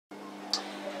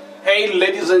Hey,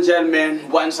 ladies and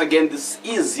gentlemen, once again, this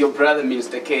is your brother,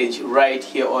 Mr. Cage, right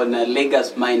here on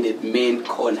Lagos-Minded Main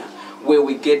Corner, where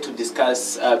we get to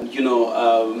discuss,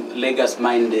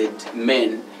 Lagos-Minded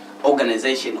Men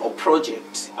organization or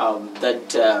project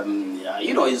that,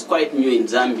 is quite new in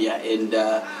Zambia. And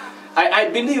I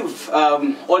believe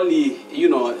only,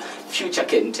 future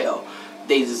can tell.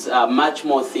 There's much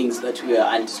more things that we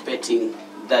are anticipating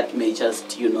that may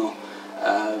just,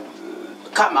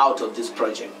 come out of this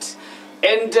project.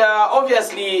 And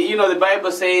obviously, the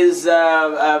Bible says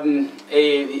the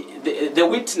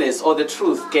witness or the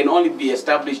truth can only be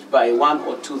established by 1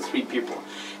 or 2, 3 people.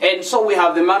 And so we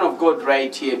have the man of God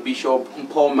right here, Bishop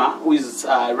Mpomwa, who is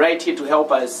right here to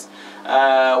help us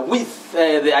with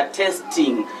the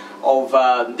attesting of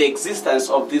the existence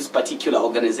of this particular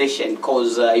organization,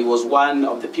 because he was one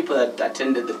of the people that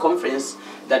attended the conference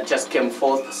that just came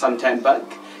forth some time back.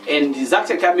 And he's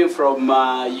actually coming from,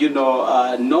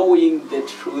 knowing the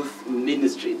truth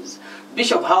ministries.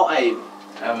 Bishop, how are you?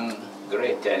 I'm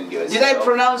great, and yourself? Did I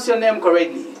pronounce your name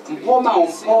correctly? Mpomwa.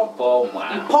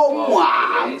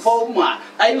 Mpomwa.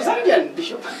 Are you Zambian,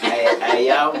 Bishop? I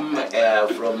am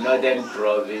from Northern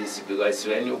Province, because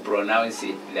when you pronounce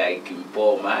it like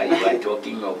Mpomwa, you are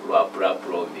talking of Luapula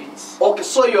Province. Okay,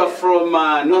 so you are from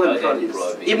Northern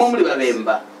Province. Imomuli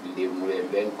Bavemba.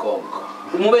 Ndimulembeni Nkonko.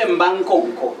 Mubemba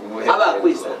Nkonko. Aba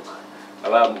kwisa.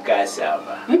 Aba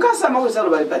Mukasama. Mukasama kwisa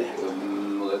bali pale.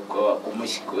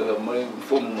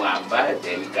 Mpomwa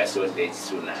then Kasonde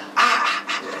Suna.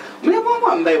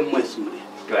 Mpomwa mbaye mwesu.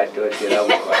 Twatotera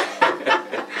kwa.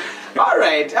 All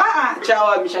right.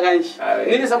 Chawa mishakanshi.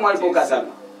 Nini samwali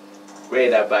pokasama?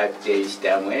 Kwenda Baptist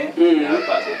amwe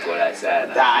napa kukola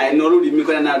sana. Noludi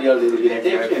mikona nalyo lulubira.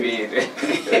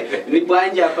 Ni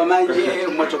bwanja pamanje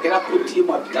mwatokera kuti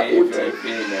mwapita kuti.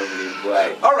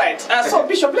 All right. So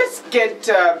Bishop, let's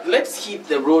hit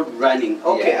the road running.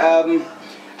 Okay. Yeah.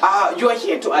 You are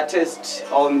here to attest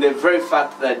on the very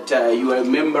fact that you are a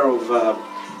member of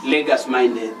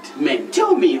Lagos-Minded Men.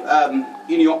 Tell me,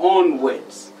 in your own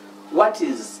words, what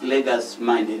is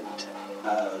Lagos-Minded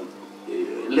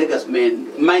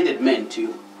Lagos-Minded Men to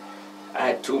you?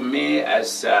 To me,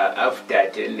 as after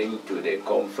attending to the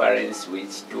conference,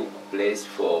 which took place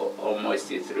for almost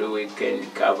 3 weekends,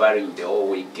 covering the whole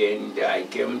weekend, I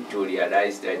came to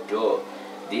realize that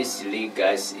this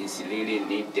Lagos is really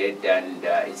needed, and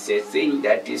it's a thing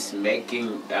that is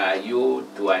making you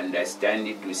to understand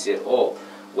it, to say,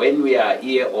 when we are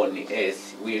here on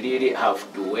earth, we really have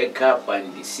to wake up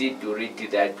and see to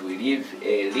it that we live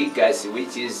a Lagos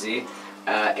which is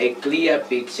a clear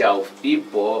picture of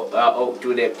people,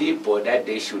 to the people, that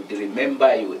they should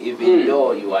remember you, even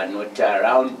though you are not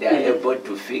around. They are able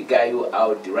to figure you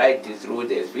out right through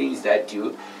the things that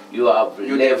you have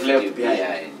left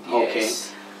behind.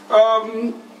 Yes.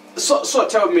 Okay. So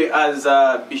tell me, as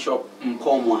Bishop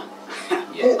Mpomwa,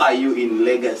 yes, who are you in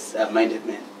Lagos-Minded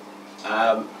Men?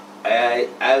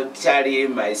 I'll tell you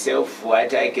myself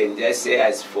what I can just say.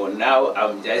 As for now,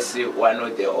 I'm just one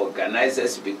of the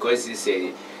organizers, because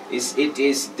it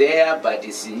is there, but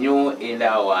it's new in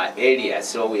our area.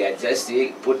 So we are just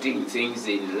putting things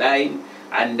in line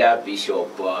under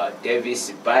Bishop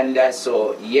Davis Banda.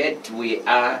 So yet we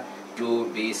are to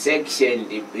be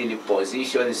sectioned in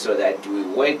position so that we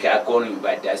work according.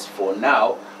 But as for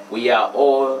now, we are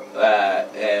all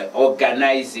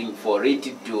organizing for it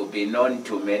to be known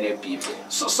to many people.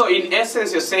 So in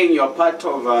essence, you're saying you're part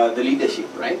of the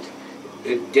leadership, right?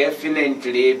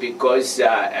 Definitely, because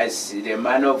as the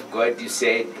man of God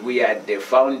said, we are the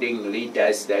founding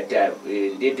leaders that are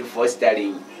indeed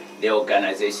fostering the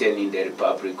organization in the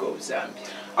Republic of Zambia.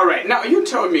 All right. Now, you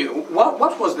tell me,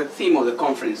 what was the theme of the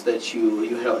conference that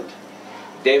you held?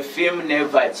 The theme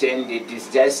never changed. It is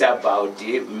just about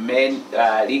men,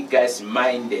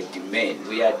 Lagos-minded men.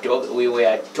 We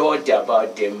were taught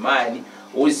about a man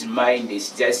whose mind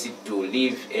is just to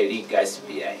leave a Lagos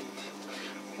behind.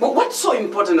 But what's so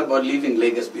important about leaving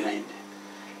Lagos behind?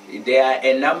 There are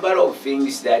a number of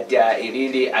things that are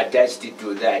really attached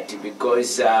to that,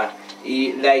 because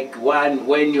like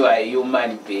when you are a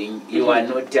human being, you are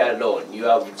not alone. You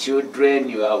have children,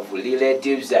 you have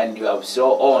relatives, and you have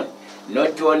so on.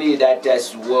 Not only that,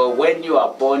 as well, when you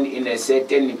are born in a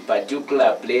certain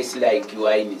particular place, like you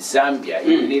are in Zambia,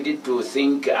 you need to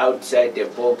think outside the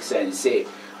box and say,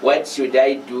 what should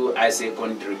I do as a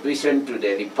contribution to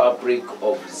the Republic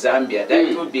of Zambia?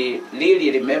 That will be really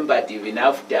remembered even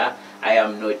after I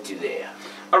am not there.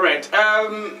 All right.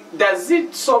 Does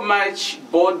it so much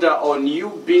border on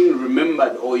you being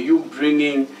remembered, or you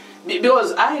bringing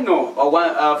Because I know,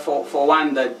 for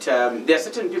one, that there are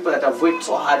certain people that have worked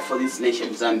so hard for this nation,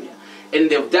 Zambia. and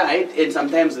they've died, and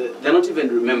sometimes they're not even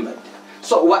remembered.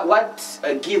 So what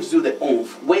gives you the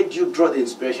oomph? Where do you draw the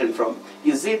inspiration from?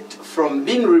 Is it from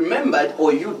being remembered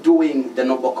or you doing the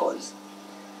noble cause?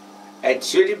 It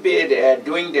should be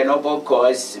doing the noble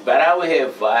cause, but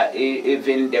however,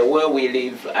 even the way we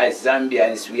live as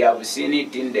Zambians, we have seen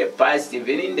it in the past,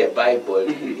 even in the Bible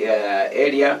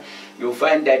area, you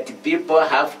find that people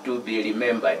have to be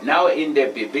remembered. Now in the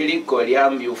biblical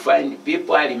realm, you find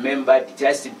people are remembered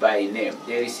just by name.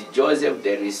 There is Joseph,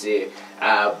 there is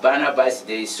Barnabas,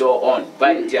 there is so on.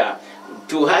 But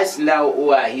to us now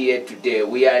who are here today,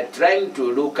 we are trying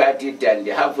to look at it and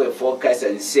have a focus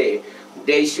and say,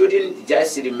 they shouldn't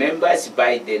just remember us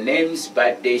by the names,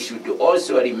 but they should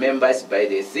also remember us by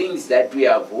the things that we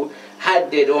have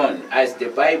added on. As the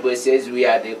Bible says, we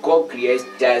are the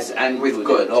co-creators and with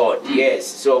God. The Lord. Yes,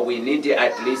 so we need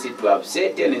at least to have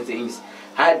certain things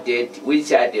added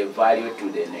which are the value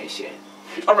to the nation.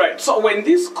 All right, so when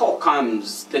this call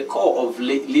comes, the call of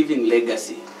living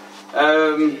legacy,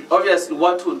 obviously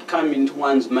what would come into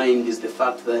one's mind is the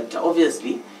fact that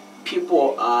obviously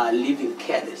people are living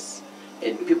careless.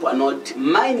 And people are not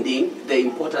minding the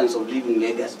importance of leaving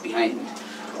legacy behind.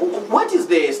 What is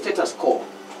the status quo?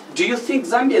 Do you think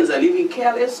Zambians are living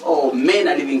careless, or men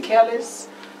are living careless,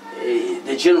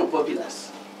 the general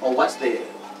populace? Or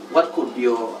what could be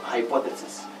your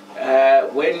hypothesis?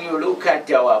 When you look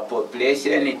at our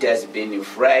population, it has been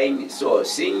frying. So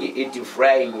seeing it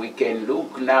frying, we can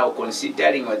look now,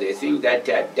 considering all the things that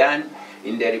are done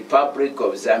in the Republic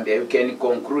of Zambia, you can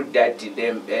conclude that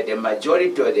the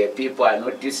majority of the people are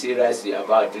not serious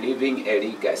about living a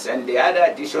legacy. And the other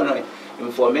additional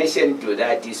information to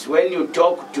that is when you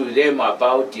talk to them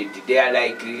about it, they are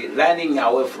like running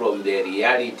away from the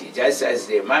reality. Just as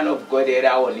the man of God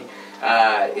Eraoni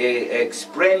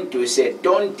explained to say,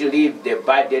 don't leave the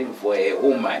burden for a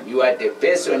woman. You are the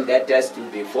person that has to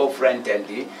be forefront and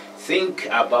think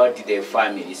about the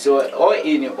family. So all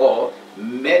in all,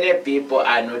 many people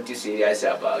are not serious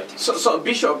about it. So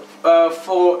Bishop,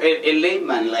 for a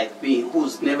layman like me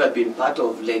who's never been part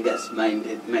of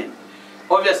legacy-minded men,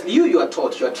 obviously you are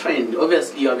taught, you are trained,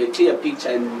 obviously you have a clear picture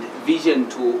and vision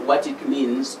to what it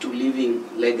means to living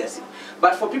legacy.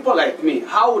 But for people like me,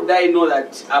 how would I know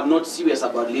that I'm not serious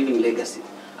about living legacy?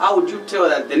 How would you tell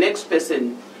that the next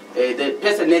person, the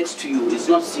person next to you is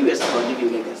not serious about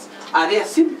living legacy? Are there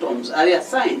symptoms? Are there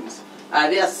signs? Are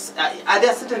there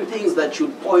certain things that you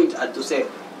point at to say,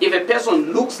 if a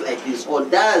person looks like this or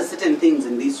does certain things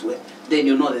in this way, then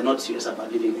you know they're not serious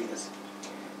about living legacy?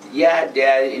 Yeah,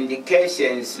 there are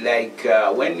indications like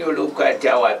when you look at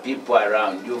our people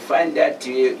around, you find that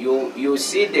you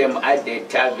see them at the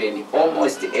tavern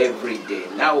almost every day.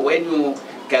 Now when you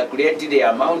calculate the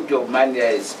amount of money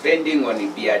they're spending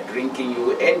on beer drinking,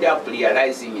 you end up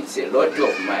realizing it's a lot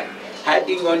of money.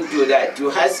 Adding on to that, you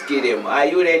ask them, are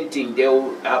you renting? They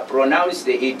will pronounce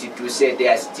it to say they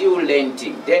are still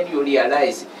renting. Then you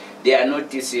realize they are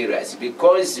not serious,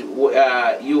 because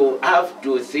you have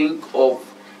to think of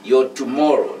your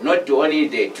tomorrow, not only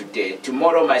the today.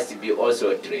 Tomorrow must be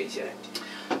also treasured.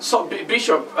 So,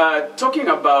 Bishop, talking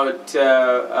about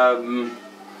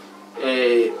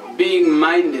being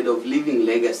minded of leaving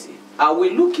legacy, are we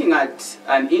looking at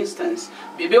an instance,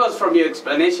 because from your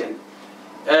explanation,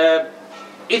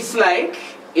 it's like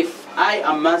if I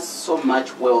amass so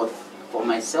much wealth for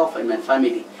myself and my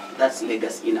family, that's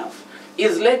legacy enough.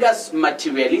 Is legacy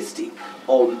materialistic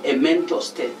or a mental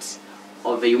state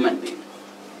of a human being?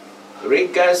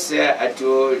 Legacy,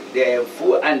 to the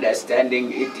full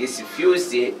understanding, it is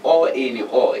fused all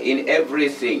in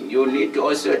everything. You need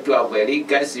also to have a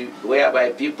legacy whereby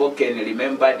people can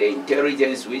remember the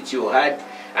intelligence which you had,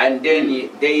 and then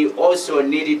they also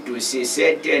needed to see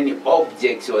certain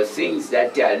objects or things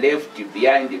that are left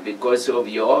behind because of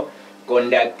your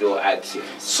conduct or action.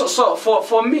 So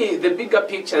for me, the bigger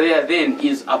picture there then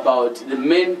is about the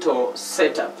mental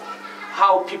setup,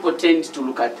 how people tend to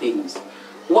look at things.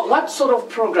 What sort of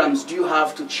programs do you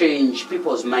have to change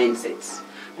people's mindsets?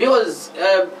 Because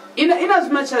in as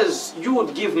much as you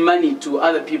would give money to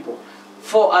other people,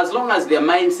 for as long as their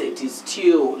mindset is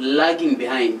still lagging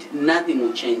behind, nothing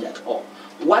will change at all.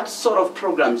 What sort of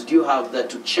programs do you have that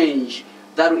to change,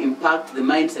 that will impact the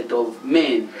mindset of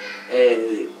men,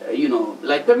 you know,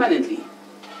 like permanently?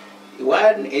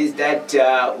 One is that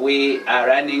we are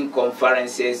running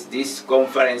conferences. This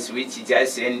conference which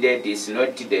just ended is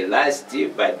not the last,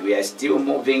 but we are still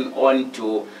moving on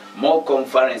to more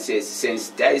conferences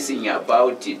sensitizing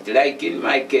about it. Like in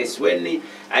my case, when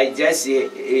I just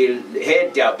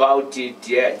heard about it,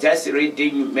 just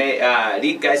reading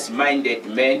Legacy-Minded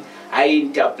Men, I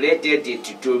interpreted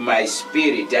it to my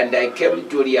spirit, and I came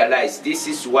to realize this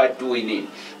is what we need.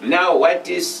 Now, what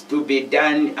is to be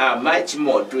done much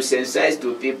more to sensitize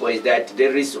to people is that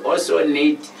there is also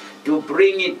need to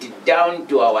bring it down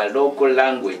to our local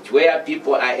language where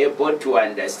people are able to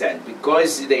understand,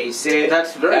 because they say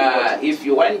that's very important. If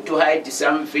you want to hide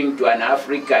something to an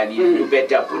African, you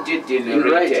better put it in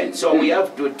written. So we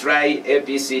have to try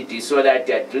ABCD so that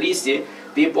at least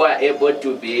people are able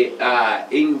to be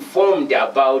informed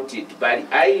about it. But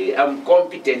I am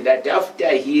confident that after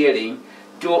hearing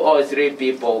 2 or 3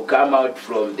 people come out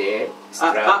from there.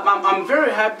 I'm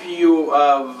very happy you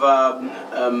have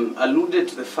alluded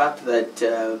to the fact that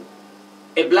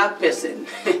a black person,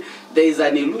 there is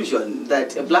an illusion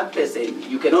that a black person,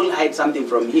 you can only hide something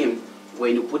from him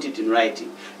when you put it in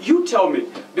writing. You tell me,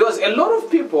 because a lot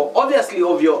of people, obviously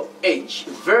of your age,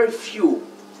 very few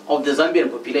of the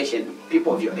Zambian population,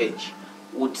 people of your age,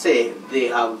 would say they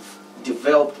have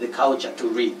developed the culture to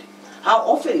read. How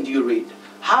often do you read?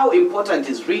 How important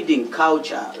is reading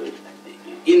culture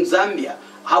in Zambia?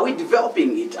 Are we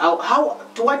developing it?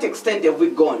 To what extent have we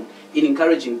gone in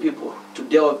encouraging people to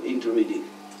delve into reading?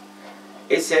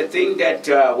 It's a thing that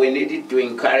we needed to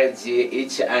encourage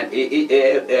each and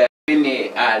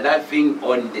laughing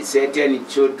on the certain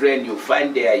children. You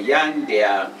find they are young, they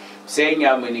are saying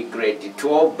I'm in grade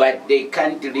 12, but they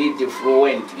can't read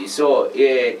fluently. So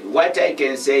what I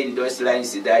can say in those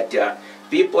lines is that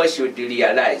people should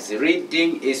realize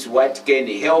reading is what can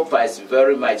help us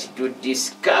very much to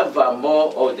discover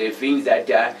more of the things that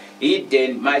are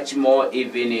hidden much more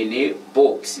even in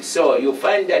books. So you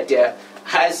find that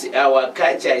as our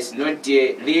culture is not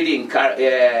really a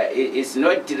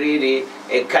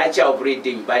culture of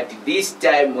reading, but this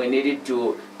time we needed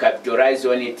to capitalize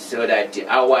on it so that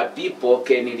our people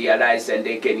can realize and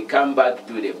they can come back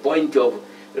to the point of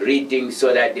reading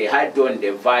so that they add on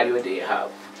the value they have.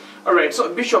 All right, so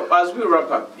Bishop, as we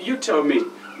wrap up, you tell me,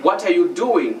 what are you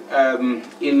doing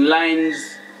in lines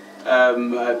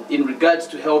in regards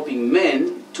to helping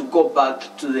men to go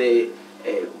back to the,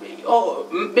 or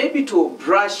maybe to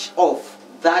brush off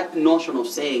that notion of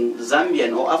saying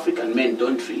Zambian or African men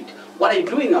don't read? What are you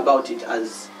doing about it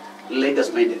as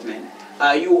Legacy-Minded Men?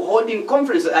 Are you holding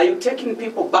conferences? Are you taking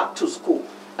people back to school?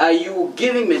 Are you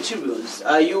giving materials?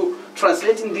 Are you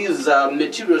translating these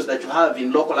materials that you have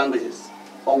in local languages?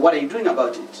 Or what are you doing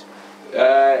about it?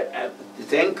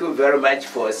 Thank you very much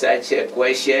for such a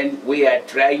question. We are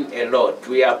trying a lot.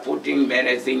 We are putting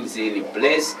many things in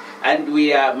place, and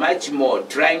we are much more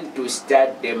trying to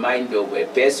start the mind of a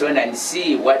person and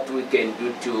see what we can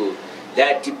do to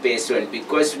that person,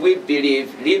 because we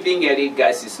believe leaving a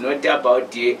legacy is not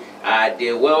about the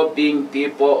well-being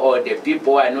people or the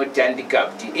people who are not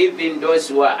handicapped. Even those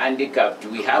who are handicapped,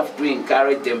 we have to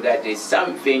encourage them that there's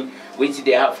something which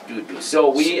they have to do. So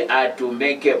we are to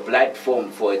make a platform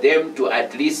for them to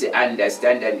at least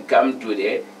understand and come to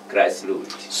the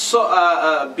grassroots.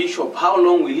 So, Bishop, how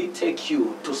long will it take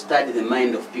you to study the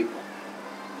mind of people?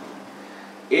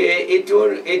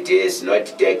 It is not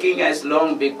taking us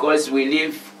long because we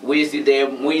live with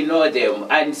them, we know them,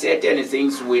 and certain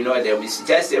things we know them. It's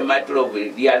just a matter of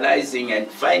realizing and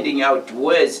finding out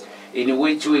ways in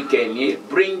which we can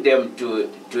bring them to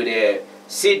the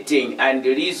sitting and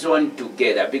reason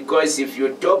together. Because if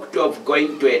you talk of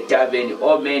going to a tavern,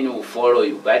 all men will follow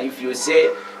you. But if you say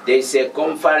there's a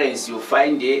conference, you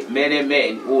find many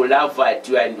men who laugh at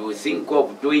you and will think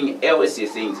of doing else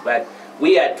things. But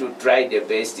we are to try the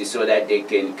best so that they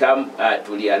can come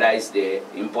to realize the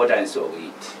importance of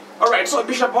it. All right, so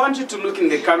Bishop, I want you to look in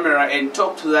the camera and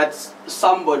talk to that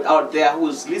somebody out there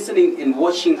who's listening and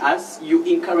watching us. You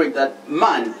encourage that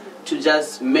man to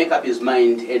just make up his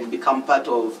mind and become part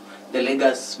of the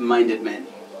Legacy-Minded Men.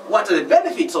 What are the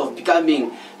benefits of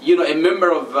becoming, a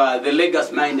member of the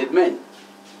Legacy-Minded Men?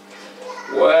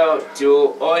 Well,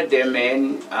 to all the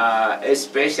men,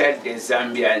 especially the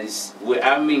Zambians,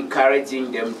 I'm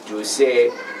encouraging them to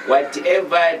say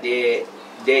whatever they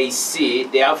see,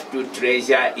 they have to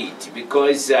treasure it,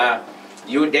 because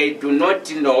they do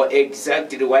not know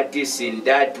exactly what is in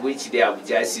that which they have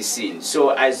just seen. So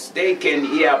as they can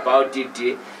hear about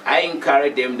it, I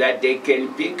encourage them that they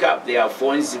can pick up their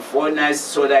phones, phone us,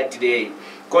 so that they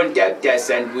contact us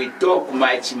and we talk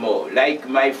much more. Like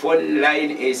my phone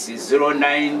line is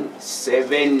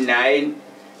 0979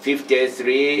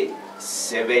 53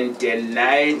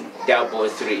 79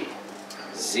 33.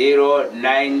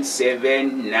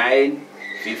 0979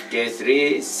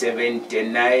 53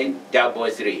 79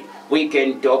 33. We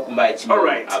can talk much more. All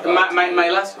right. About My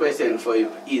last question for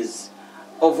you is,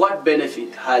 of what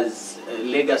benefit has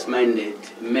Legas-minded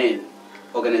men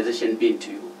organization been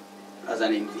to you as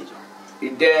an individual?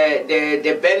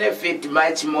 The benefit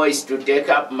much more is to take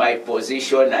up my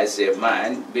position as a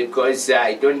man, because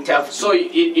I don't have to. So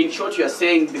in short, you are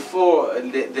saying before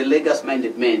the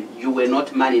Legas-minded men, you were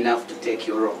not man enough to take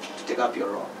your role, to take up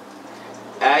your role.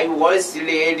 I was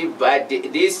really, but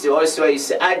this also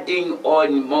is adding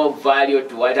on more value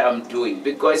to what I'm doing,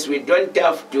 because we don't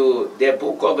have to. The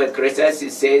book of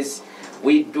Ecclesiastes says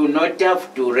we do not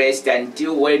have to rest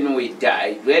until when we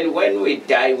die. When we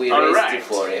die, we rest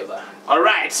forever. All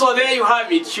right, so there you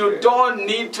have it. You don't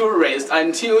need to rest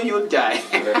until you die.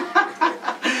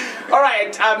 All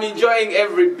right, I'm enjoying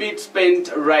every bit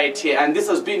spent right here. And this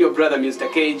has been your brother, Mr.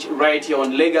 Cage, right here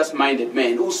on Legas-minded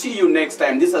Men. We'll see you next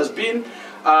time. This has been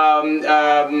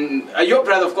your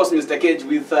brother, of course, Mr. Cage,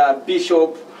 with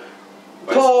Bishop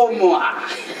mpomwa.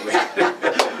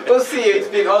 We'll see you. It's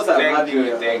been awesome having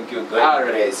you. Thank you. God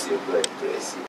bless you. God bless you.